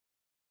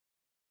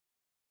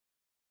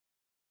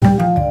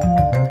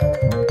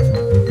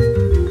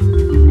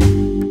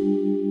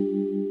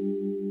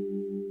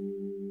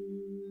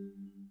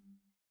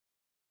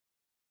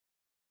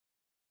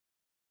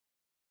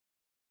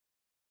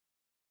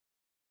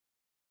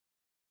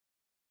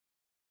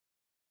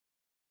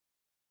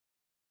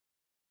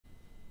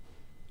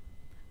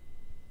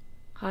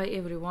Hi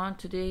everyone,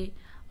 today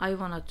I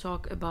want to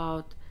talk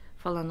about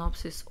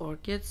Phalaenopsis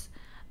orchids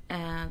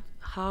and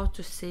how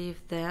to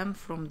save them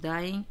from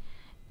dying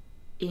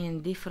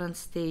in different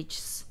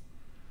stages.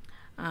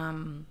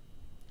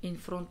 In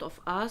front of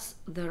us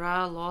there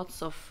are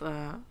lots of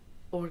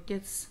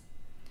orchids,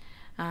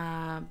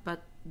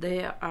 but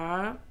they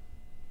are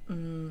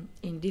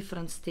in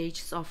different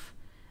stages of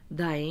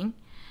dying,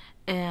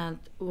 and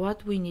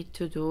what we need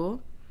to do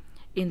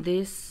in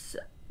this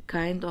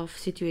kind of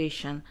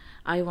situation.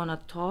 I want to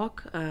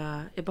talk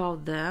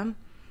about them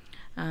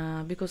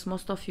because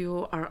most of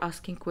you are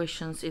asking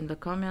questions in the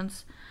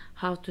comments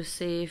how to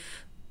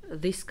save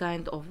this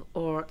kind of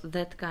or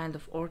that kind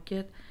of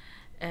orchid,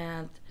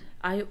 and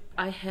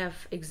I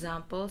have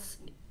examples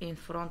in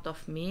front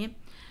of me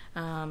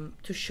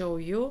to show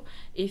you.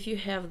 If you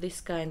have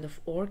this kind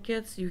of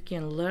orchids, you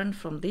can learn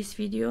from this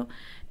video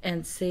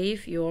and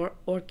save your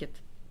orchid.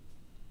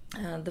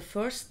 The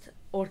first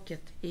orchid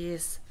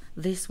is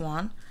this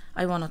one.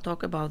 I want to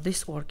talk about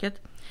this orchid.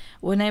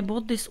 When I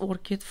bought this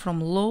orchid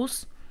from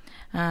Lowe's,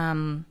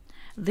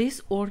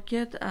 this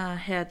orchid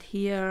had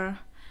here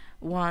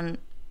one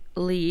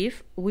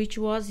leaf which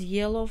was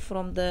yellow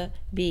from the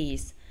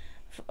base,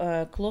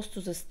 close to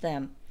the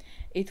stem.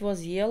 It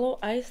was yellow.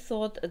 I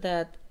thought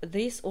that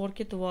this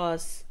orchid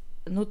was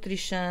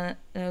nutrition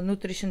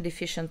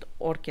deficient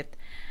orchid,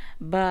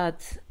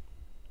 but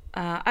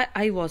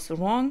I was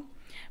wrong.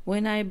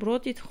 When I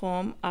brought it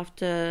home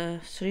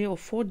after 3 or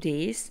 4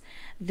 days,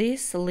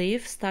 this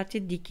leaf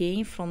started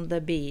decaying from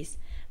the base,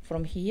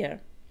 from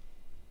here.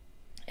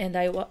 And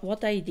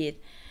what I did,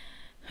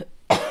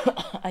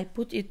 I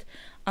put it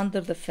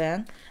under the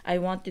fan. I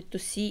wanted to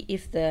see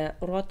if the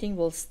rotting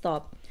will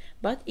stop,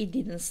 but it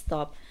didn't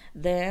stop.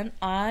 Then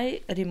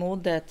I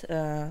removed that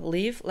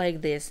leaf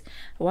like this.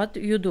 What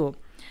you do,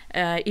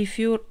 if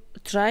you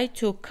try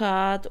to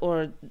cut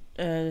or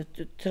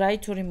try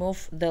to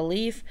remove the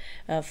leaf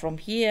from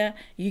here,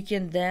 you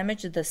can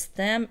damage the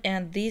stem,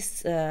 and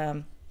this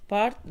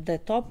part, the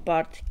top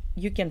part,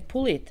 you can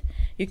pull it,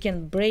 you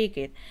can break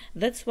it.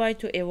 That's why,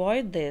 to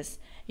avoid this,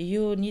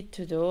 you need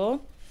to do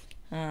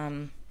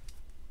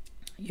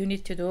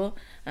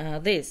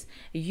this.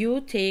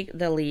 You take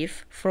the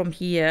leaf from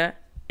here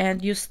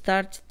and you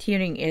start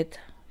tearing it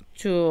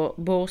to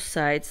both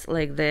sides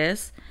like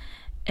this,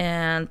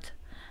 and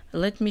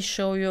let me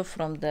show you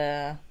from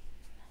the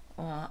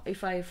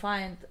if I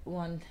find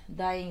one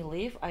dying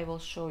leaf, I will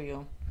show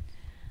you.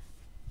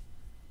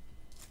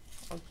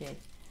 Okay,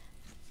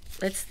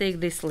 let's take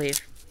this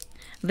leaf.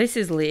 This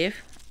is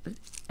leaf.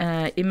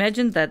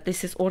 Imagine that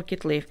this is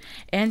orchid leaf,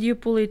 and you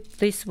pull it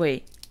this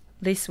way,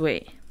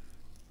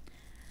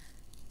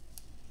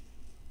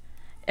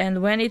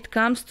 and when it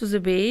comes to the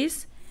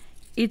base,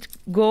 it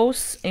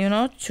goes,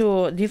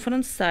 to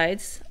different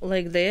sides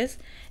like this,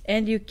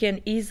 and you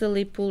can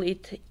easily pull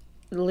it,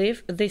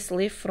 this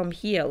leaf from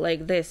here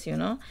like this,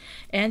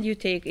 and you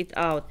take it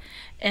out.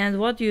 And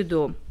what you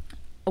do,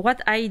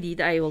 what I did,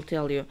 I will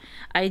tell you.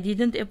 I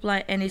didn't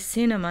apply any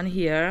cinnamon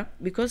here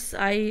because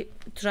I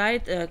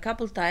tried a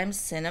couple times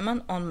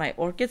cinnamon on my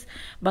orchids,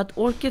 but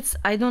orchids,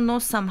 I don't know,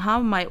 somehow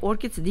my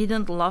orchids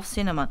didn't love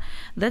cinnamon.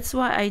 That's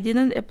why I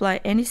didn't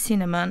apply any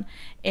cinnamon,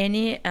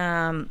 any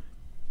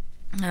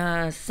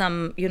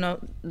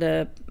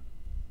the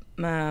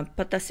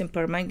potassium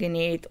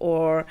permanganate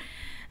or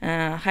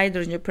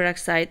hydrogen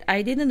peroxide.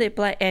 I didn't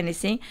apply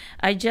anything.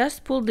 I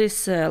just pulled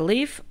this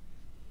leaf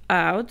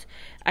out.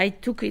 I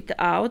took it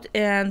out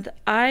and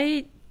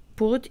I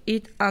put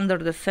it under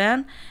the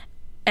fan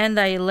and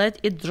I let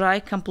it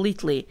dry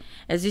completely.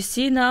 As you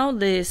see now,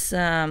 this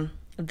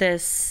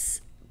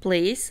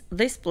place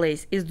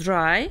is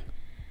dry,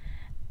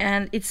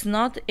 and it's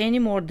not any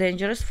more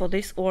dangerous for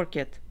this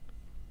orchid.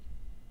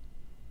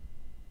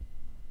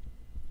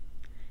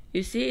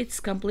 You see, it's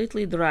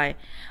completely dry.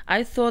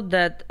 I thought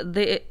that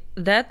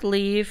that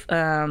leaf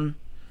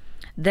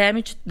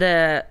damaged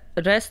the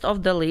rest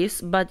of the leaves,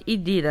 but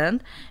it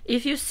didn't.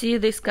 If you see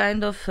this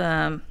kind of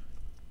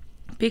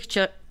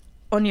picture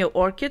on your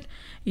orchid,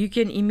 you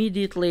can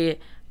immediately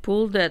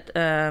pull that,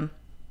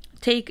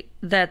 take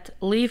that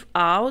leaf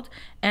out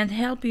and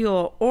help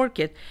your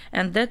orchid,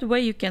 and that way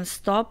you can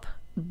stop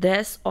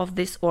death of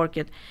this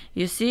orchid.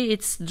 You see,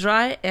 it's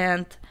dry,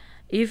 and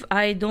if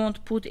I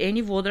don't put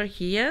any water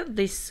here,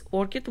 this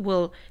orchid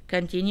will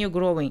continue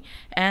growing.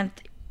 And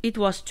it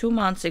was 2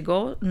 months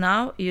ago.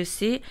 Now you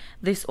see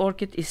this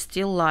orchid is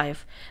still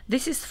alive.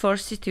 This is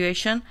first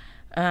situation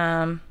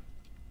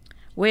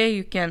where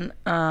you can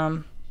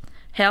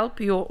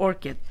help your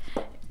orchid.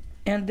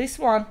 And this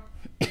one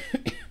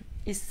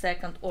is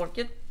second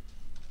orchid.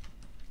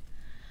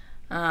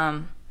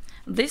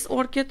 This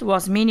orchid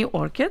was mini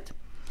orchid,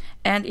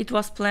 and it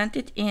was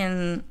planted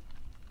in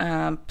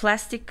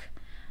plastic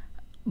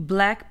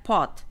black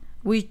pot,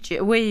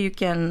 where you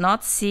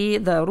cannot see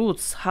the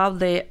roots, how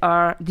they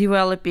are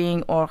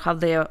developing or how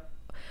they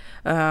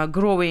are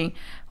growing,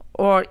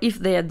 or if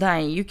they are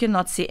dying. You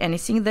cannot see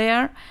anything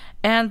there.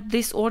 And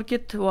this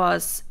orchid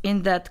was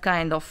in that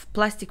kind of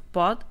plastic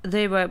pot.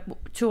 There were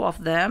 2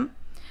 of them.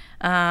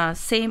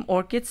 same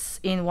orchids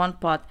in one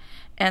pot,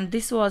 and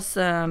this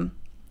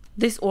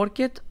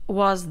orchid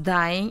was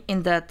dying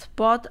in that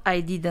pot.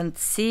 I didn't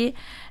see,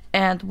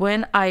 and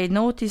when I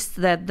noticed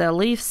that the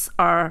leaves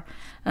are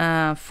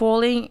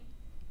falling,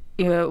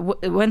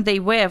 when they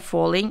were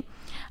falling,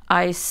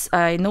 I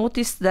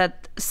noticed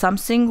that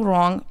something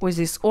wrong with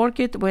this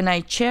orchid. When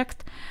I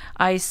checked,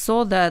 I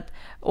saw that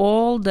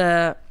all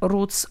the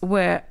roots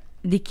were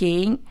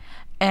decaying,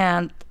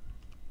 and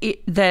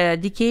the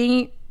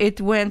decaying, it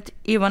went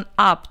even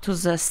up to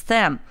the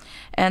stem,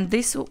 and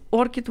this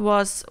orchid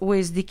was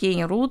with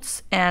decaying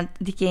roots and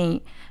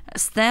decaying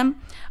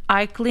stem.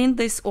 I cleaned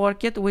this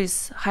orchid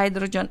with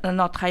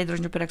not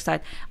hydrogen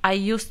peroxide. I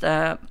used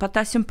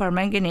potassium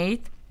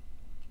permanganate.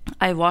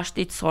 I washed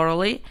it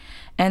thoroughly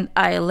and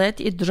I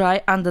let it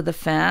dry under the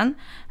fan.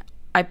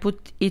 I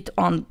put it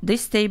on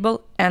this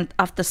table, and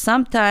after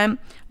some time,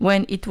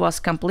 when it was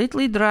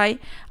completely dry,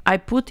 I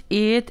put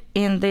it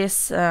in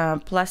this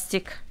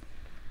plastic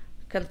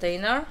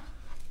container.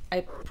 I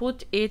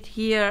put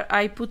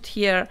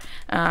here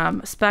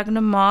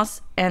sphagnum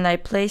moss, and I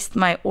placed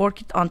my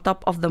orchid on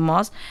top of the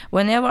moss.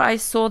 Whenever I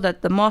saw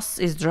that the moss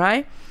is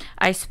dry,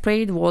 I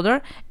sprayed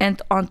water,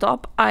 and on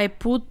top I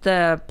put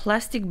the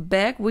plastic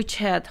bag which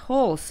had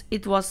holes.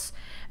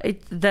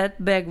 That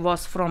bag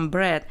was from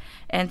bread,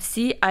 and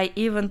see, I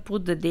even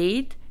put the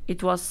date.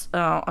 It was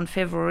on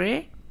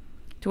February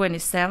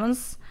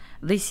 27th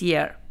this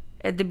year,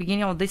 at the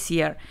beginning of this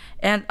year,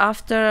 and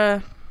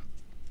after.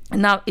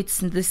 Now it's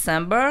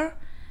December.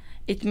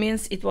 It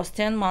means it was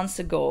 10 months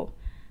ago.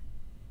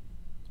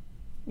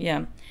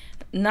 Yeah.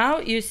 Now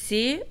you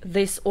see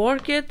this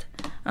orchid.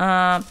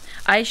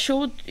 I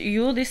showed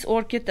you this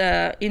orchid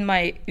in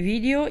my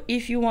video.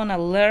 If you want to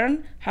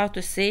learn how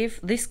to save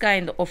this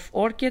kind of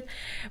orchid,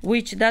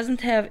 which doesn't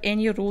have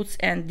any roots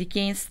and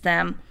decaying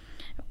stem,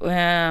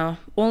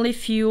 only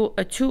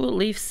two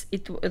leaves.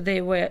 They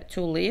were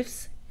two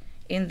leaves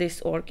in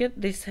this orchid.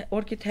 This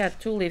orchid had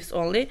two leaves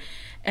only,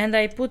 and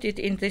I put it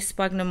in this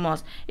sphagnum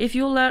moss. If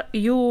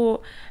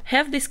you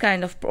have this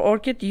kind of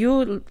orchid,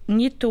 you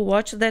need to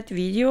watch that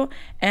video,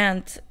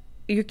 and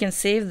you can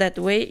save that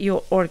way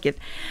your orchid.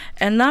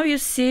 And now you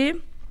see,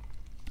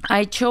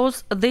 I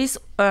chose this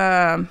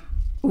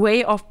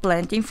way of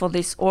planting for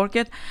this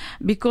orchid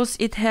because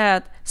it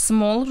had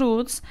small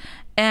roots,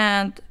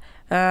 and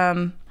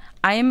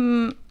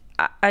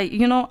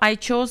I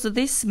chose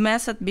this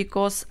method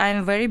because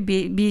I'm very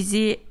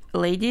busy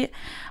lady.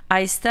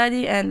 I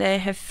study and I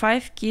have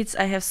 5 kids.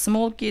 I have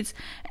small kids,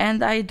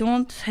 and I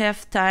don't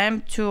have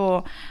time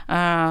to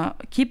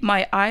keep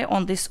my eye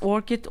on this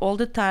orchid all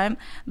the time.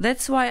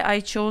 That's why I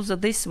chose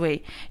this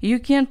way. You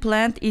can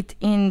plant it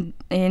in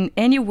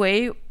any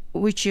way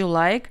which you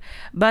like,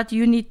 but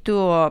you need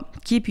to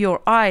keep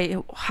your eye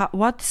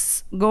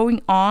what's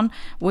going on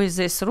with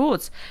these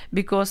roots,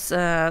 because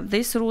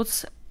these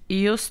roots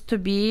used to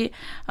be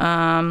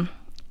on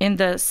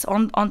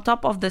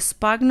top of the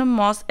sphagnum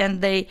moss,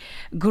 and they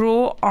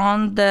grow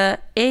on the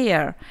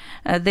air.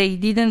 They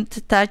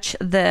didn't touch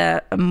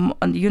the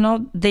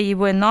they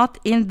were not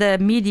in the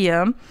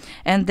medium,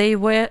 and they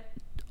were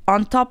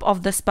on top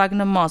of the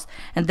sphagnum moss,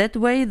 and that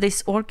way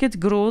this orchid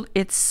grew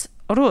its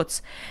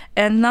roots.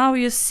 And now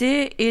you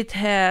see it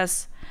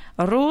has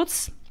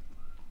roots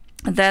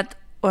that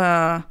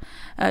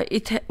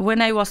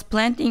when I was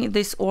planting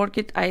this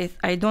orchid,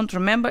 I don't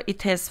remember,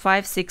 it has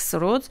 5-6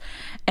 roots,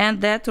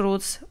 and that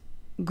roots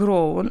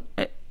grown.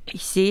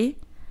 See,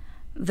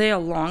 they are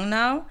long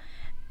now,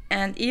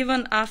 and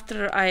even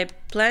after I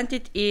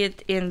planted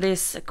it in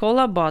this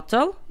cola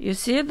bottle, you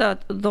see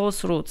that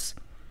those roots,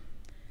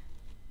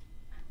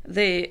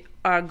 they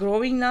are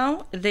growing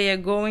now. They are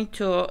going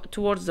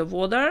towards the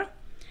water.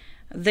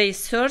 They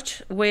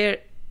search where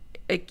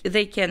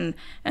they can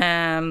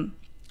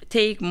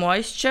take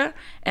moisture,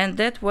 and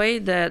that way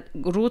the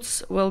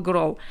roots will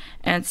grow.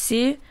 And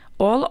see,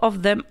 all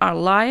of them are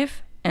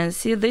live, and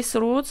see these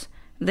roots,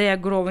 they are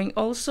growing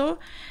also.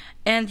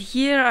 And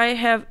here I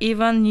have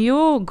even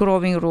new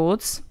growing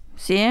roots.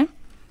 See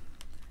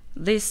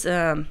this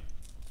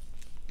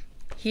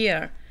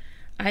here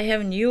I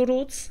have new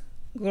roots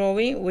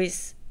growing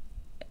with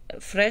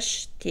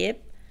fresh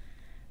tip,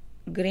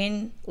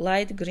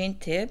 light green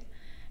tip.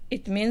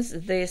 It means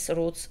these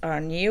roots are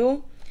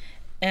new.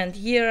 And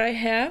here I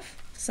have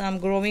some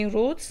growing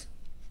roots.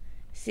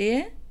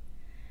 See,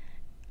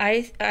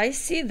 I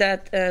see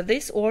that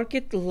this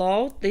orchid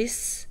loved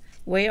this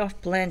way of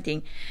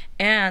planting.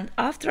 And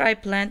after I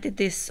planted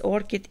this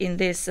orchid in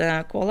this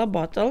cola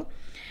bottle,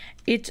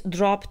 it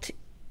dropped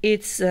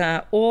its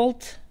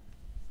old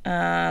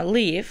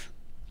leaf.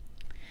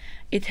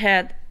 It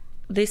had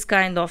this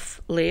kind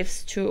of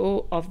leaves,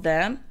 2 of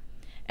them,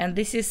 and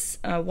this is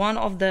one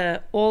of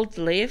the old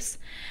leaves,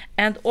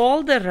 and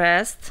all the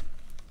rest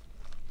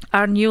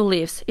are new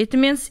leaves. It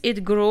means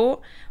it grew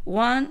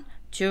 1,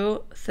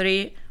 2,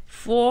 3,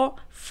 4,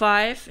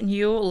 5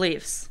 new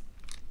leaves.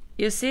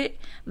 You see,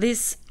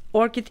 this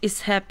orchid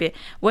is happy.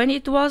 When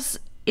it was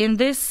in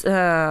this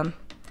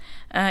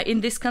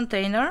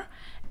container,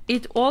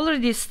 it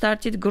already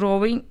started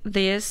growing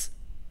this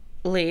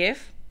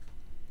leaf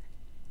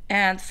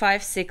and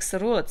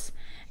 5-6 roots,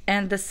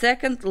 and the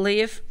second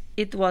leaf,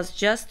 it was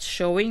just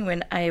showing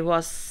when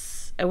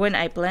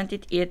I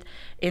planted it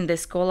in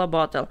this cola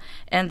bottle.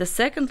 And the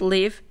second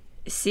leaf,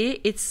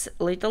 see, it's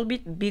a little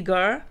bit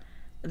bigger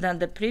than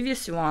the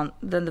previous one,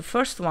 than the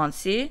first one.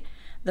 See,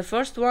 the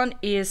first one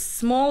is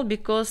small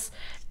because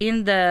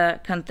in the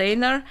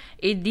container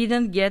it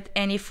didn't get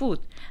any food.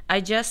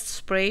 I just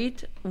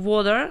sprayed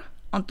water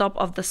on top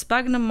of the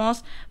sphagnum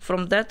moss.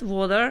 From that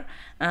water,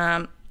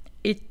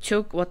 it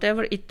took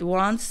whatever it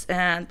wants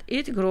and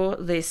it grew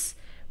this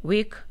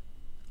weak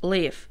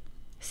leaf.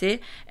 See,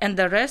 and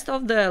the rest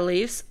of the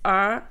leaves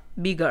are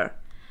bigger.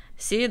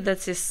 See,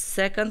 that's his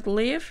second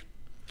leaf,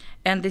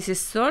 and this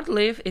is third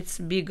leaf, it's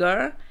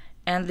bigger,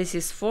 and this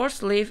is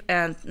fourth leaf,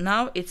 and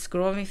now it's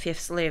growing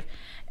fifth leaf,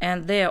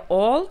 and they are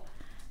all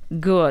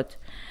good.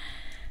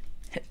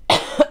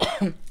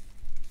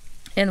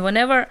 And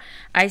whenever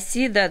I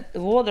see that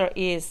water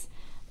is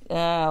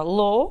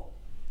low,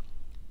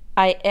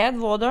 I add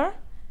water,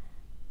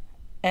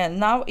 and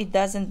now it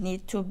doesn't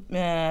need to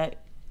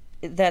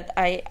that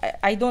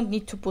I don't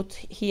need to put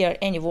here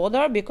any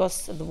water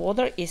because the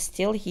water is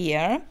still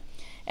here,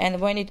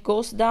 and when it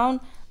goes down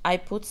I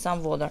put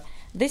some water.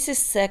 This is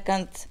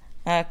second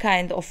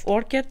kind of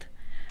orchid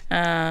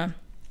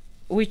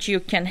which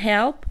you can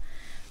help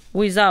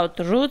without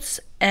roots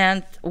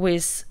and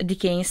with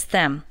decaying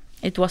stem.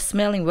 It was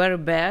smelling very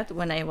bad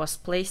when I was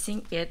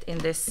placing it in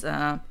this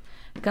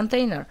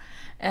container.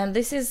 And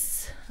this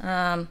is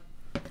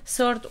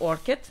third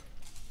orchid.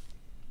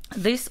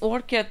 This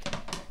orchid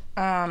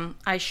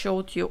I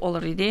showed you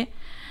already.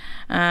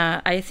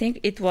 I think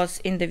it was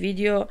in the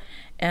video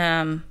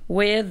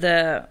where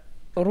the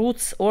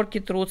roots,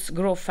 orchid roots,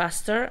 grow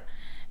faster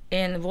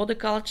in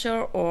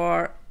viticulture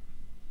or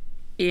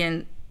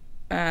in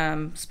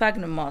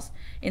sphagnum moss.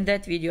 In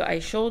that video I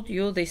showed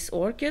you this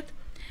orchid.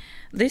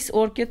 This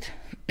orchid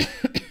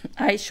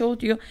I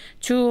showed you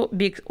two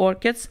big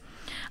orchids.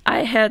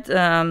 I had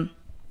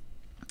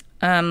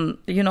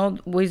you know,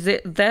 with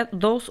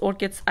those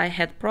orchids I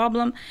had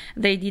problem.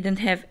 They didn't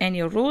have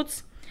any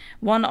roots.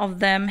 One of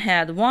them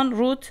had one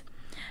root,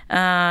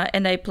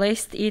 and I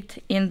placed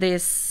it in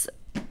this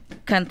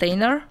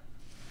container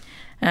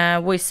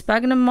with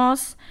sphagnum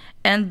moss,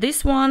 and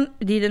this one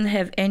didn't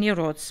have any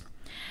roots,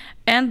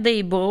 and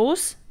they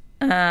both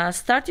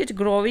started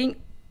growing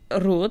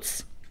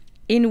roots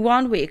in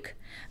 1 week.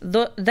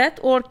 That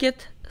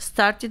orchid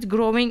started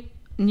growing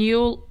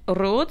new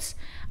roots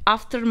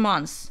after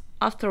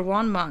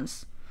 1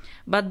 month,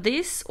 but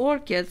these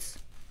orchids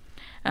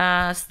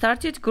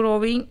started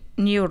growing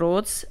new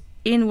roots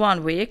in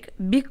 1 week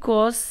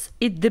because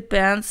it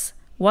depends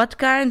what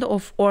kind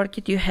of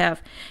orchid you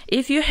have.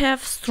 If you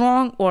have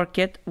strong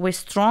orchid with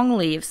strong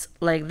leaves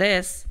like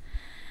this,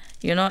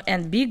 you know,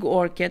 and big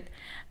orchid,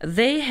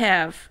 they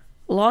have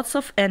lots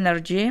of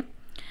energy,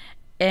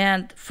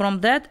 and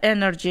from that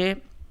energy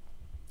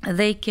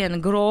they can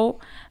grow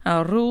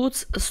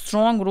roots,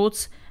 strong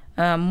roots,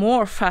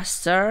 more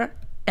faster,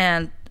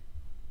 and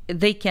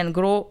they can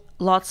grow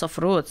lots of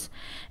roots.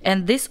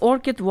 And this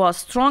orchid was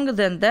stronger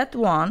than that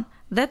one.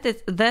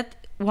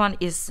 That one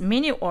is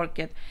mini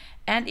orchid,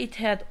 and it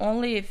had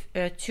only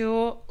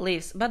 2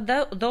 leaves, but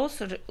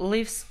those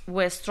leaves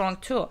were strong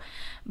too.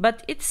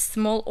 But it's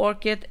small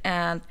orchid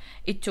and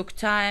it took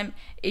time.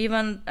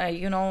 Even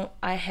you know,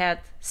 I had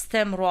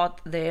stem rot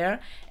there,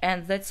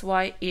 and that's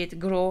why it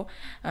grew.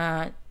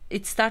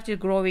 It started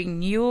growing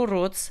new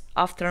roots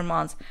after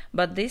months.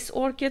 But this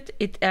orchid,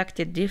 it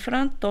acted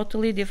different,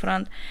 totally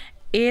different.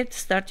 It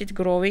started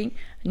growing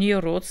new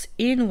roots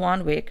in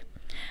 1 week.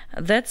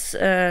 That's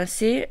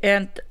see,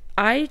 and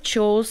I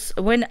chose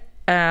when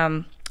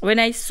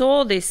I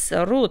saw this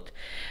root,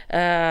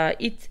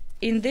 it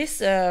in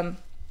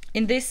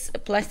this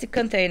plastic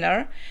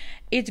container,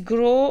 it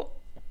grew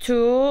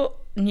 2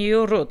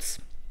 new roots,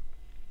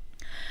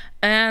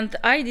 and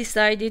I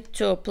decided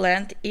to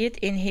plant it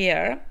in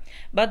here.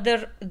 But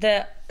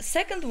the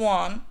second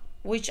one,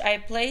 which I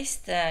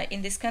placed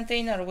in this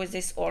container with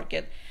this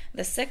orchid,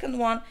 the second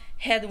one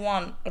had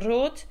 1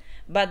 root,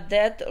 but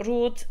that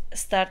root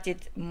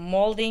started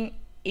molding.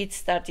 It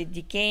started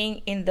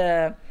decaying in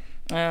the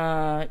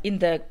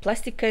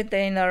plastic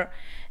container,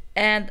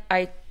 and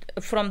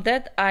from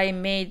that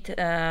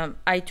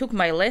I took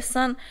my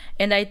lesson,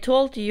 and I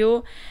told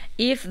you,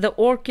 if the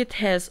orchid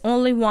has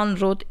only 1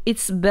 root,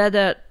 it's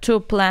better to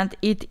plant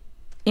it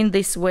in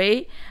this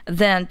way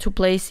than to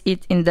place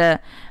it in the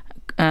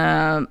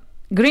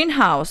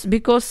greenhouse,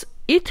 because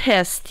it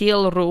has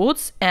still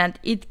roots, and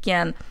it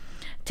can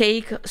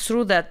take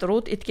through that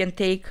root, it can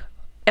take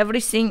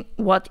everything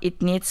what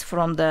it needs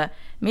from the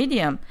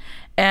medium.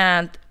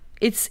 And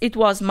it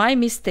was my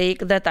mistake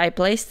that I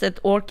placed that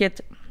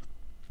orchid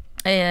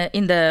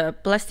in the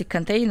plastic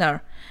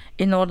container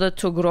in order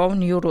to grow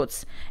new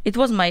roots. It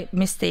was my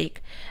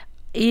mistake.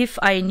 If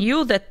I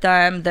knew that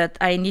time that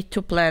I need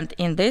to plant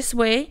in this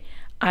way,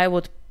 I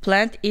would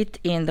plant it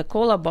in the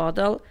cola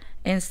bottle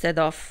instead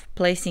of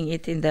placing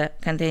it in the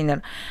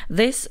container.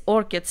 This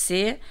orchid,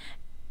 see,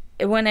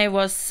 when I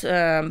was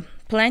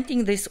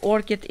planting this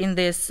orchid in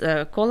this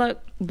cola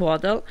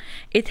bottle,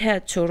 it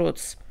had 2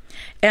 roots.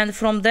 And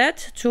from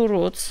that 2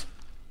 roots,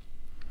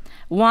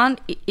 one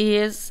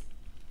is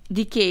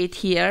decayed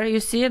here. You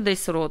see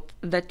this root,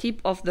 the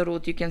tip of the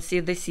root, you can see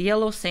this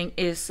yellow thing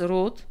is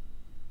root.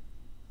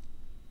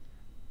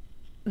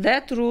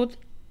 That root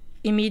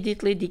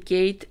immediately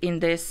decayed in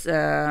this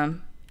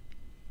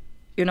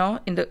you know,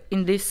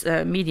 in this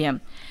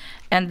medium.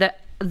 And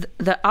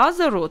the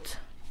other root,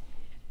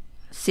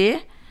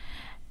 see,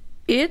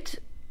 it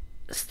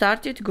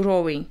started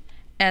growing,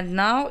 and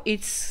now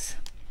it's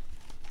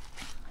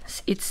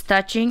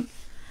touching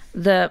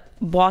the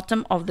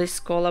bottom of this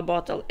cola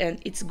bottle, and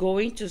it's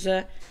going to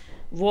the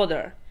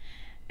water.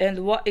 And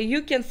what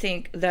you can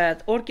think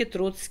that orchid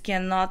roots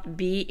cannot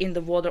be in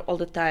the water all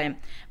the time,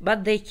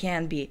 but they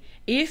can be.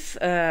 If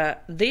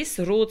these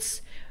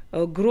roots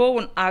are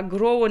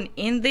grown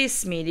in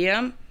this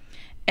medium,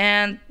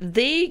 and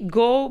they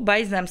go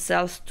by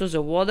themselves to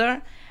the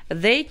water,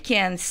 they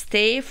can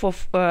stay for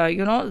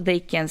you know, they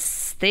can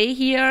stay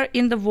here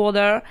in the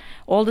water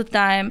all the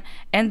time,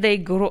 and they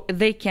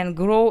can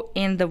grow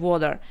in the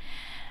water.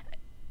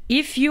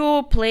 If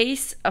you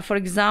place for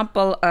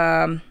example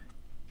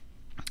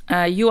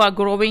you are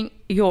growing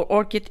your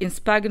orchid in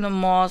sphagnum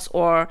moss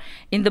or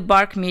in the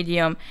bark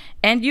medium,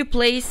 and you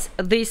place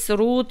these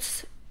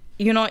roots,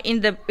 you know, in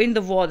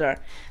the water,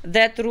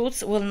 that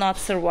roots will not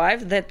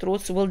survive, that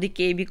roots will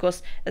decay,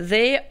 because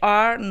they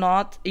are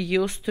not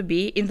used to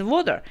be in the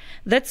water.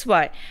 That's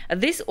why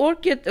these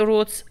orchid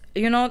roots,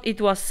 you know,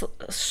 it was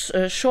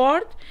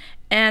short,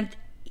 and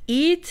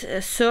it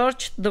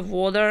searched the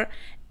water,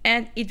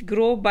 and it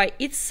grew by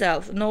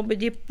itself.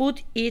 Nobody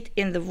put it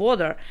in the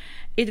water.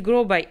 It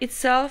grew by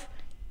itself,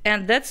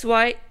 and that's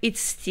why it's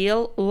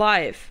still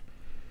live,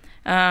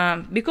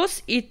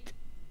 because it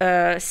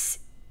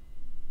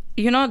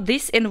you know,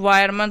 this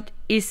environment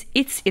is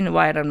its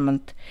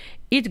environment.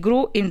 It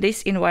grew in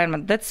this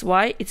environment, that's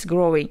why it's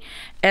growing.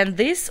 And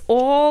this,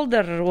 all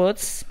the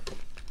roots,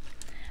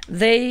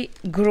 they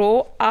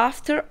grow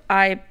after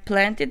I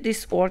planted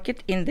this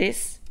orchid in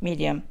this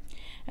medium,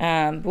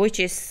 which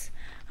is,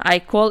 I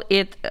call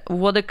it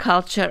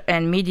water-culture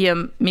and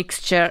medium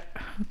mixture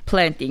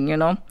planting, you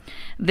know.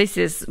 This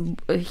is,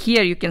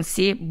 here you can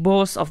see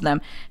both of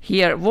them.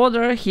 Here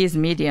water, here's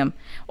medium.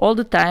 All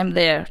the time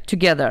they're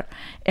together.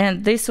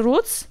 And these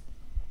roots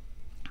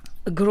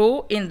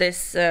grow in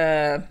this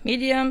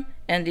medium,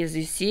 and as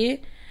you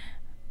see,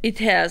 it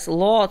has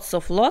lots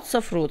of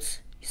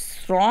roots,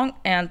 strong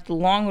and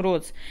long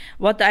roots.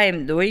 What I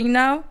am doing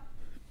now,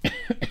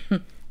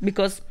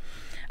 because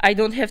I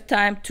don't have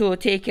time to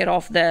take care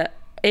of the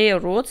air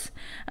roots,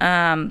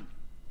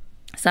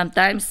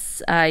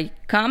 sometimes I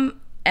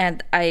come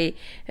and I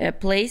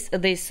place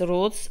these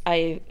roots,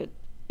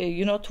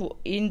 you know,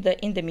 in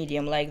the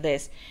medium like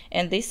this.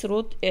 And this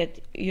root,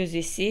 you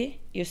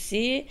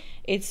see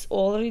it's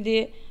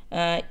already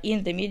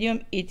in the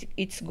medium,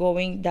 it's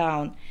going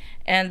down.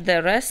 And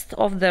the rest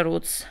of the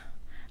roots,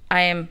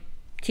 I am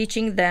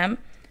teaching them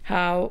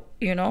how,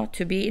 you know,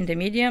 to be in the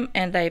medium,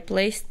 and I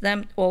placed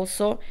them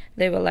also,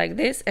 they were like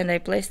this, and I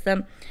placed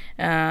them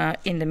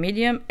in the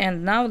medium,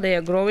 and now they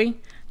are growing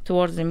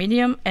towards the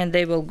medium, and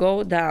they will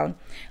go down.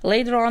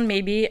 Later on,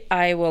 maybe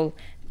I will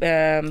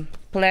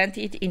plant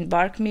it in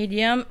bark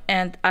medium,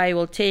 and I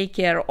will take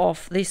care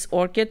of this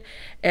orchid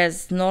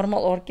as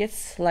normal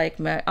orchids, like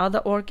my other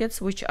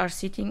orchids which are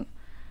sitting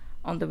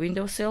on the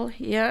windowsill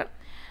here.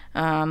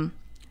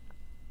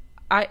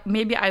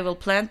 Maybe I will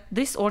plant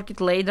this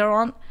orchid later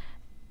on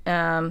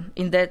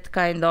in that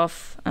kind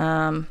of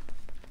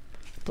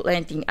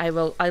planting. I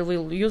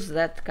will use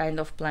that kind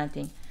of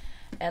planting.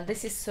 And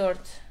this is third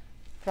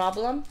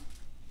problem.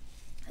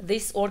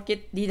 This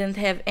orchid didn't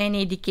have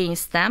any decaying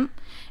stem.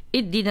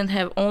 It didn't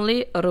have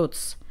only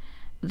roots.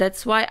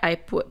 That's why I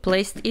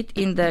placed it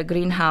in the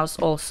greenhouse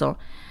also.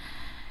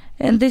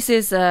 And this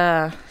is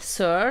a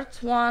third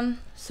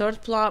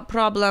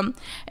problem.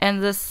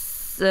 And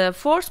this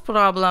fourth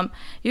problem,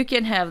 you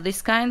can have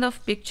this kind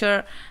of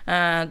picture.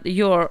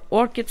 Your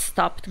orchid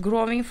stopped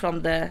growing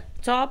from the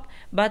top,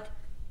 but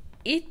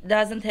it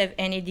doesn't have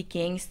any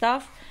decaying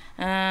stuff.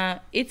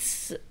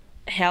 It's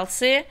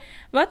healthy,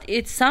 but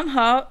it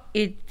somehow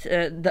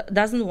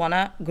doesn't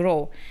wanna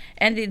grow.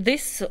 And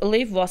this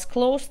leaf was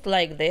closed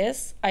like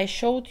this. I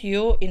showed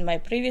you in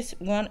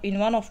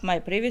one of my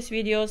previous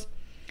videos,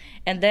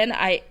 and then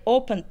I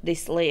opened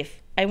this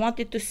leaf. I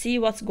wanted to see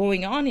what's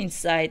going on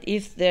inside,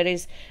 if there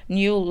is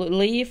new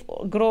leaf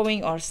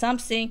growing or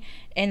something,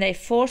 and I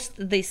forced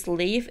this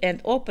leaf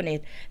and opened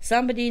it.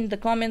 Somebody in the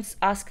comments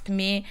asked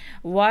me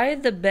why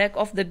the back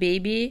of the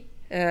baby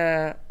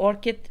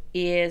orchid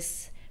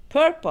is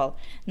purple.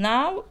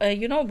 Now,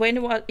 you know, when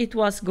it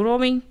was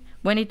growing,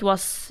 when it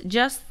was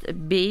just a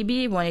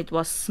baby, when it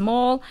was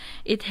small,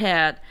 it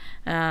had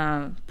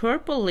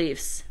purple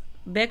leaves.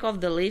 Back of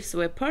the leaves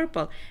were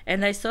purple,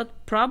 and I thought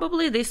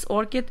probably this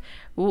orchid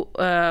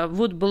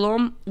would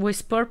bloom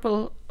with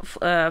purple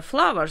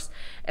flowers.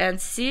 And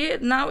see,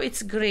 now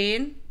it's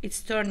green,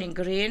 it's turning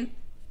green,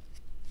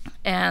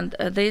 and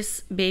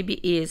this baby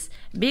is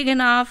big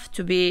enough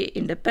to be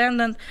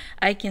independent.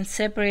 I can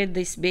separate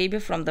this baby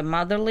from the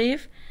mother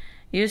leaf.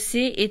 You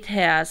see, it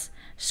has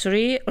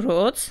 3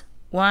 roots,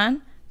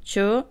 1,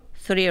 2,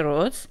 3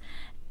 roots,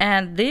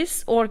 and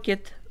this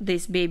orchid,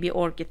 this baby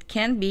orchid,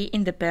 can be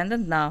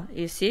independent now.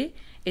 You see,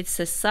 it's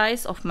the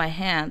size of my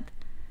hand.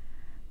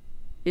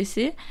 You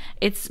see,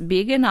 it's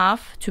big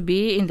enough to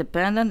be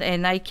independent,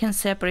 and I can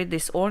separate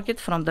this orchid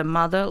from the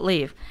mother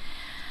leaf.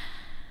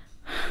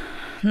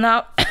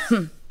 Now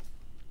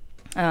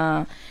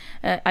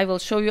I will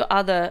show you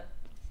other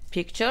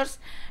pictures.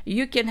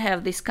 You can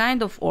have this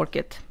kind of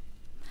orchid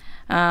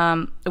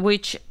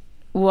which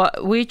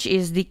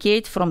is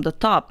decayed from the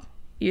top.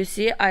 You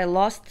see, I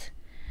lost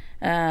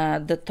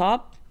the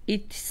top.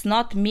 It's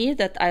not me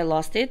that I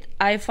lost it.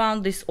 I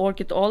found this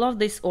orchid, all of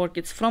these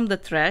orchids, from the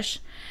trash,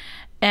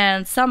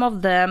 and some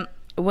of them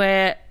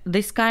were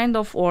this kind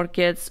of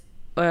orchids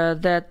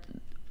that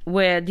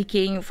were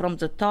decaying from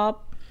the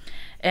top,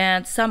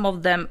 and some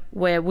of them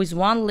were with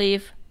 1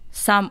 leaf,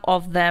 some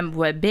of them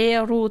were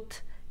bare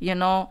root, you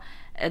know,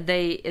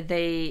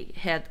 they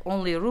had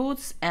only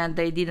roots and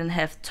they didn't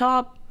have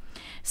top.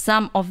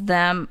 Some of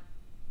them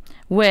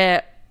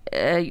were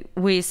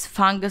with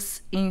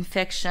fungus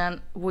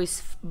infection,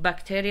 with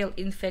bacterial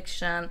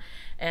infection,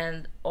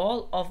 and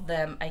all of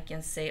them, I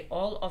can say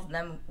all of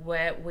them,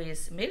 were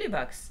with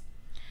mealybugs.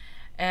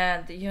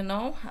 And you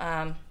know,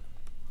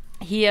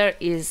 here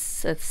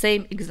is the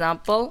same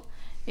example.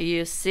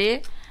 You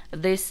see,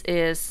 this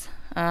is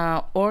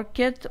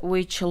orchid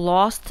which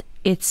lost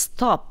its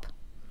top,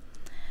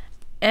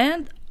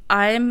 and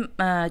I'm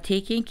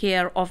taking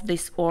care of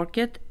this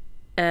orchid.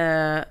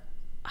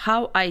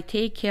 How I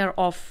take care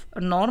of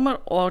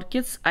normal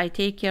orchids, I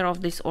take care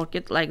of this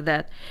orchid like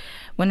that.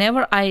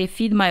 Whenever I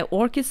feed my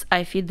orchids,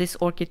 I feed this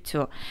orchid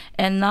too.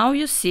 And now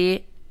you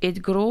see,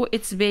 it grew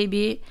its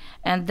baby,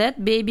 and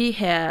that baby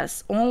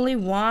has only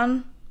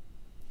 1,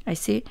 I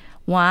see,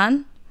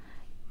 1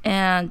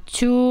 and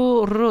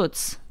 2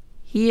 roots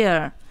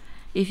here.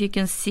 If you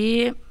can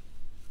see,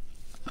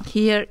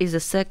 here is a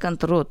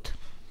second root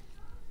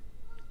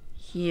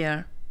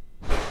here.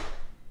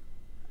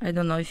 I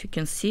don't know if you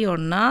can see or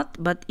not,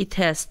 but it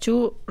has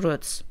 2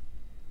 roots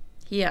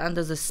here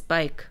under the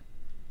spike.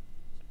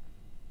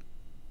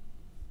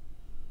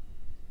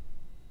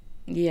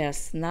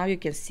 Yes, now you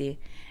can see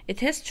it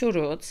has 2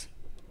 roots,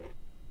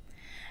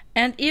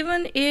 and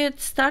even it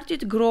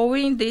started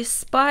growing this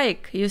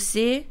spike. You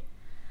see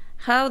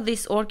how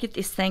this orchid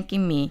is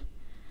thanking me,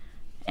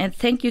 and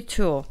thank you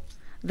too,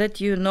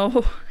 that you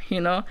know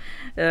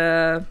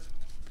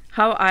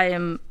how I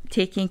am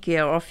taking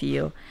care of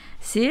you.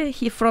 See,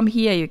 from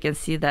here you can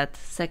see that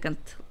second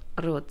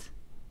root,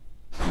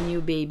 new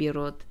baby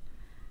root.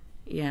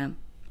 Yeah,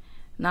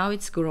 now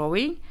it's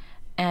growing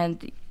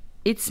and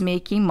it's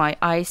making my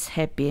eyes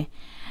happy.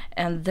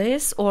 And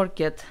this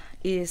orchid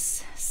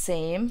is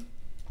same.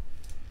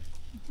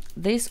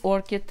 This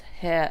orchid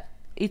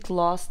it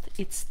lost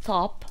its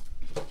top.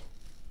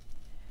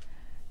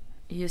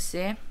 You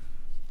see,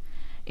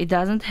 it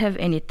doesn't have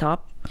any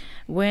top.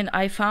 When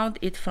I found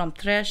it from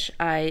trash,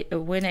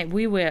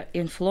 we were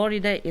in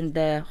Florida in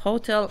the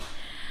hotel,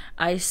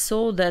 I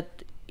saw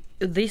that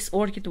this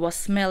orchid was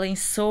smelling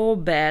so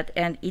bad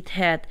and it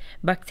had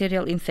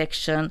bacterial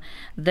infection.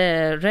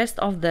 The rest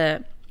of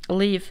the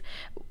leaf,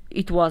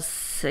 it was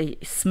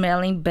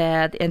smelling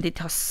bad, and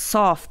it was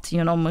soft,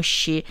 you know,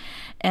 mushy.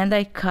 And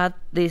I cut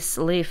this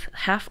leaf,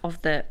 half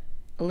of the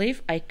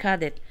leaf, I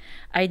cut it.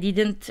 I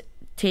didn't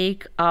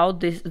take out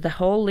the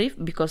whole leaf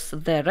because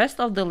the rest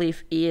of the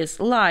leaf is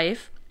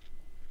live.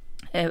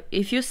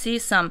 If you see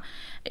some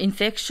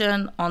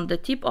infection on the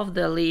tip of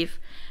the leaf,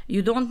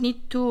 you don't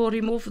need to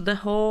remove the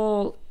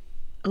whole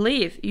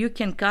leaf. You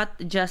can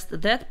cut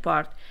just that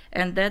part,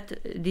 and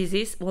that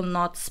disease will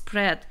not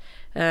spread,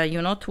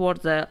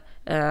 toward the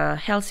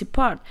healthy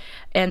part.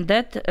 And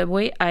that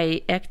way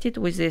I acted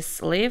with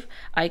this leaf.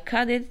 I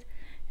cut it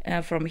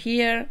from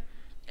here,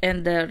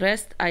 and the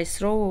rest I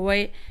throw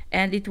away,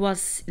 and it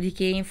was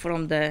decaying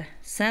from the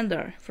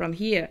center, from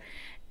here.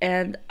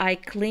 And I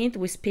cleaned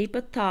with paper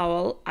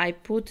towel. I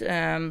put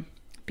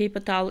paper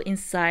towel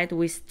inside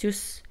with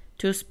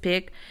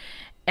toothpick,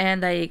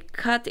 and I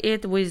cut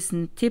it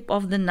with tip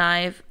of the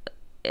knife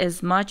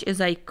as much as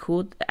I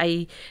could.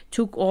 I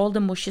took all the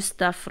mushy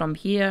stuff from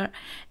here,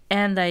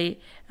 and I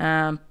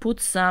put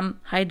some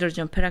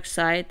hydrogen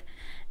peroxide,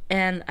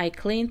 and I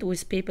cleaned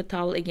with paper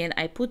towel again.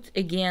 I put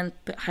again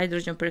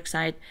hydrogen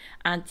peroxide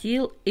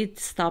until it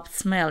stopped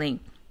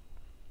smelling.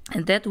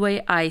 And that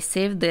way I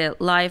saved the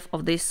life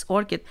of this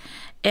orchid,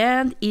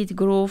 and it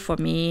grew for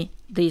me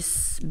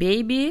this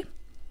baby.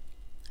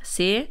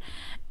 See,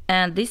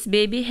 and this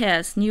baby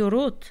has new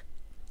root.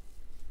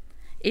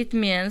 It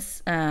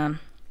means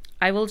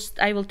I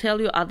will tell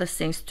you other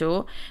things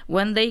too.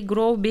 When they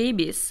grow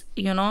babies,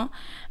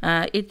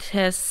 it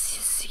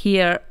has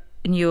here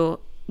new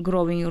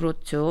growing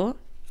root too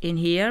in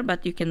here,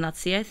 but you cannot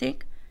see, I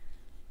think.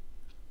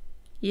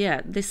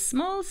 Yeah, this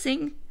small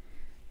thing,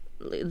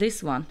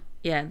 this one.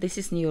 Yeah, this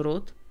is new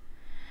root.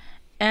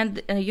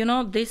 And you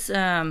know, this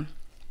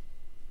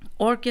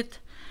orchid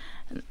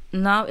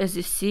now, as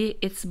you see,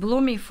 it's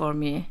blooming for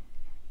me.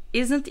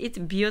 Isn't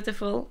it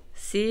beautiful?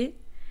 See,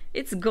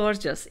 it's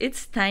gorgeous.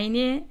 It's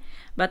tiny,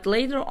 but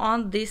later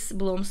on these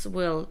blooms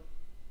will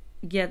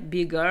get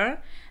bigger.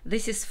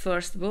 This is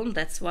first bloom,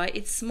 that's why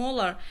it's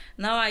smaller.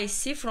 Now I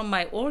see from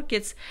my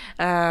orchids,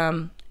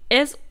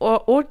 as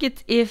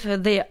orchids, if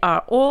they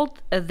are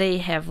old, they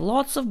have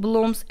lots of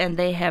blooms and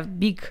they have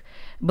big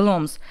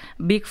blooms,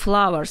 big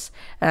flowers.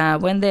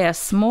 When they are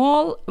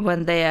small,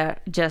 when they are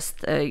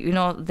just you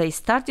know, they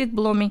started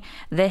blooming,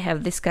 they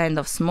have this kind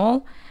of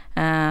small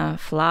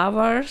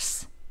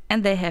flowers,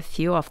 and they have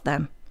few of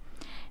them.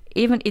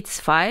 Even it's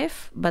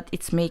 5, but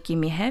it's making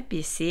me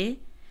happy. See,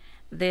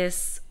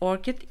 this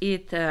orchid,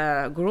 it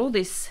grew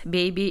this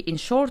baby in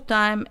short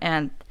time,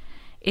 and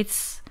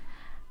it's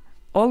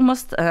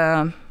almost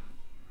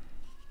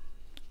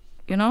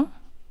you know,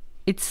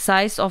 it's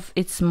size of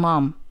its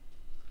mom.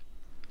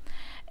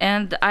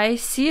 And I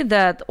see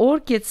that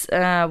orchids,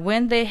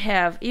 when they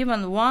have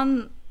even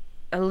one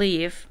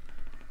leaf,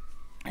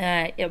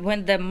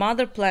 when the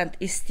mother plant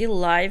is still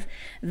alive,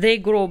 they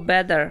grow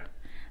better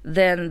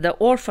than the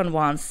orphan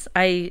ones.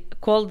 I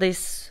call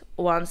these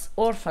ones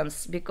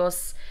orphans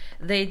because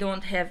they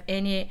don't have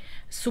any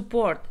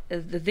support.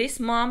 This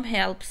mom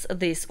helps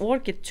this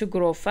orchid to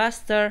grow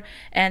faster,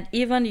 and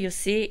even you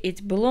see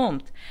it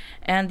bloomed.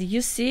 And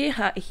you see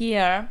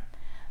here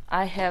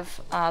I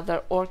have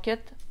other orchid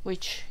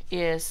which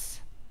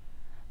is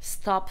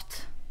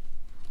stopped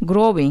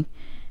growing.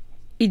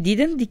 It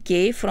didn't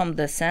decay from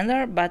the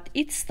center, but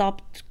it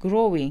stopped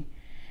growing.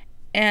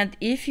 And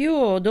if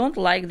you don't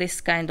like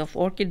this kind of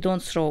orchid,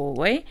 don't throw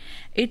away.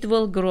 It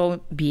will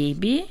grow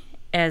baby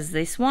as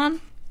this one,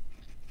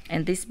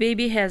 and this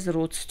baby has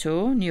roots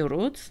too, new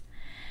roots.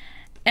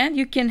 And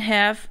you can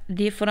have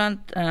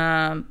different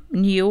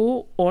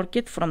new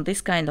orchid from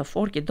this kind of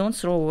orchid. Don't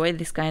throw away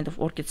this kind of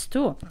orchids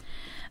too.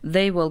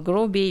 They will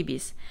grow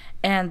babies,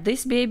 and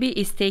this baby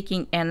is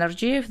taking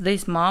energy.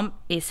 This mom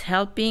is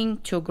helping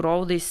to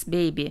grow this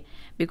baby,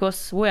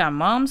 because we are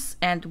moms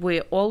and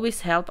we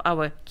always help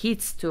our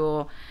kids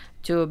to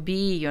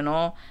be, you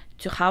know,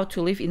 to how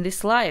to live in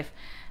this life.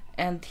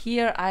 And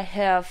here I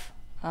have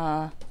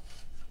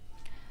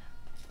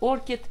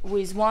orchid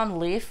with one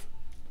leaf,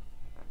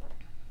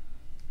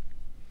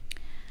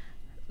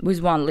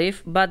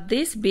 but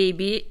this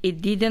baby,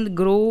 it didn't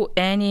grow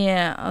any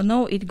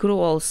no, it grew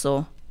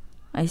also.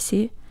 I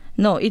see,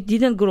 no, it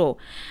didn't grow.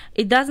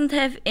 It doesn't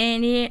have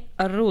any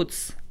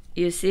roots,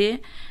 you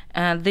see.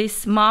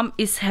 This mom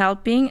is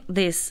helping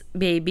this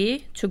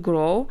baby to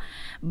grow,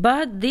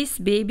 but this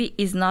baby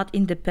is not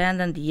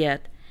independent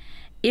yet.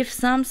 If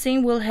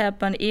something will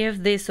happen,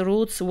 if these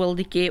roots will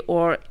decay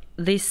or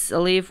this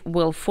leaf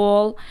will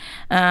fall,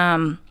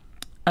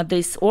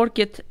 this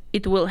orchid,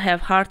 it will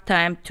have hard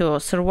time to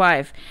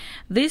survive.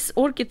 This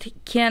orchid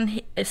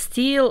can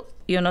still,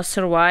 you know,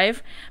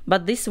 survive,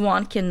 but this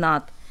one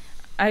cannot.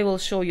 I will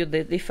show you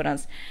the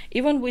difference.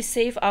 Even we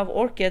save our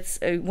orchids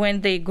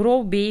when they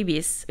grow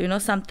babies, you know,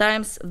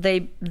 sometimes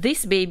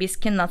these babies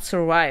cannot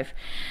survive.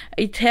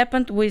 It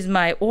happened with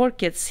my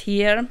orchids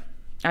here.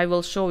 I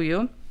will show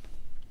you.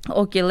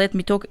 Okay, let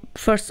me talk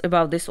first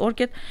about this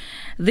orchid.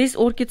 This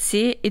orchid,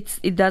 see,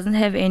 it doesn't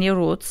have any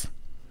roots,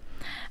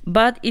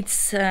 but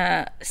it's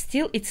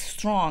still it's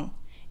strong.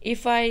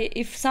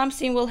 If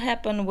something will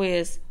happen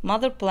with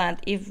mother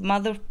plant, if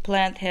mother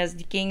plant has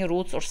decaying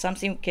roots or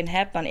something can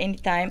happen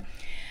anytime,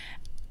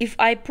 if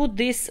I put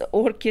this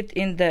orchid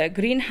in the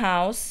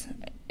greenhouse,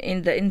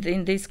 in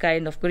this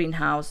kind of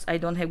greenhouse, I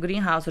don't have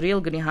greenhouse,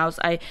 real greenhouse.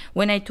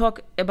 When I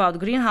talk about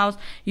greenhouse,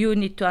 you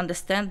need to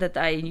understand that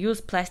I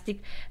use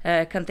plastic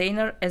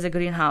container as a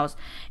greenhouse.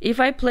 If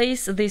I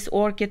place this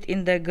orchid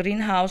in the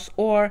greenhouse,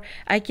 or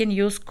I can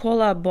use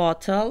cola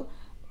bottle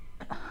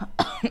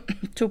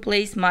to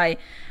place my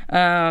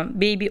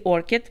baby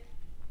orchid,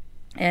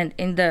 and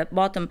in the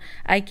bottom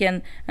I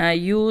can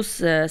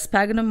use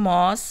sphagnum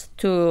moss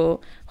to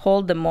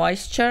hold the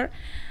moisture.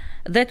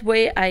 That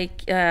way I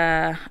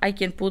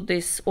can put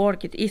this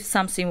orchid. If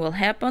something will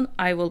happen,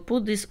 I will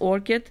put this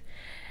orchid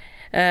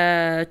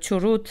to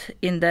root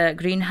in the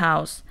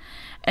greenhouse.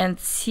 And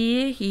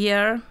see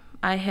here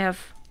I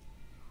have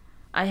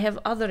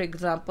other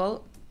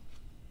example.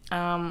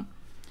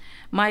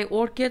 My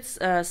orchids,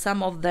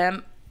 some of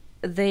them,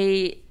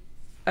 they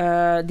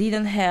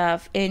didn't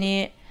have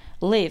any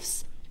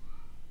leaves,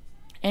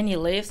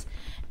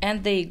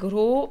 and they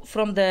grew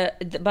from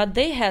but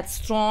they had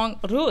strong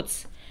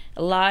roots,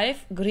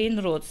 live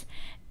green roots,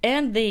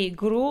 and they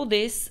grew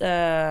this,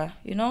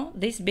 you know,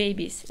 these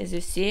babies. As you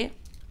see,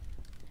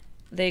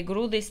 they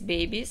grew these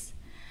babies,